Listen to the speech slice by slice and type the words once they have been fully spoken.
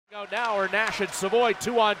Now or Nash and Savoy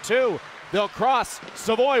 2-on-2. They'll cross.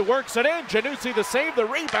 Savoy works it in. Januzzi the save, the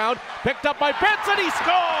rebound. Picked up by Benson. He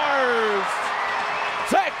scores!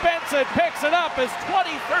 Zach Benson picks it up, his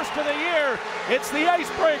 21st of the year. It's the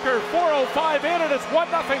icebreaker. 4:05 in, and it's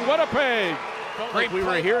 1-0 Winnipeg. Great, we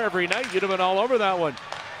were here every night. You'd have been all over that one.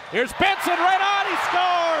 Here's Benson right on. He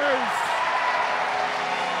scores!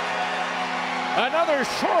 Another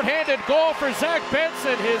shorthanded goal for Zach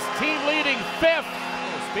Benson, his team-leading 5th.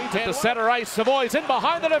 Speeds at the center ice. Savoy's in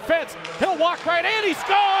behind the defense. He'll walk right in. He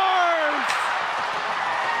scores!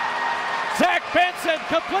 Zach Benson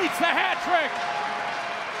completes the hat trick.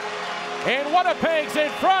 And Winnipeg's in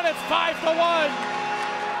front. It's 5-1.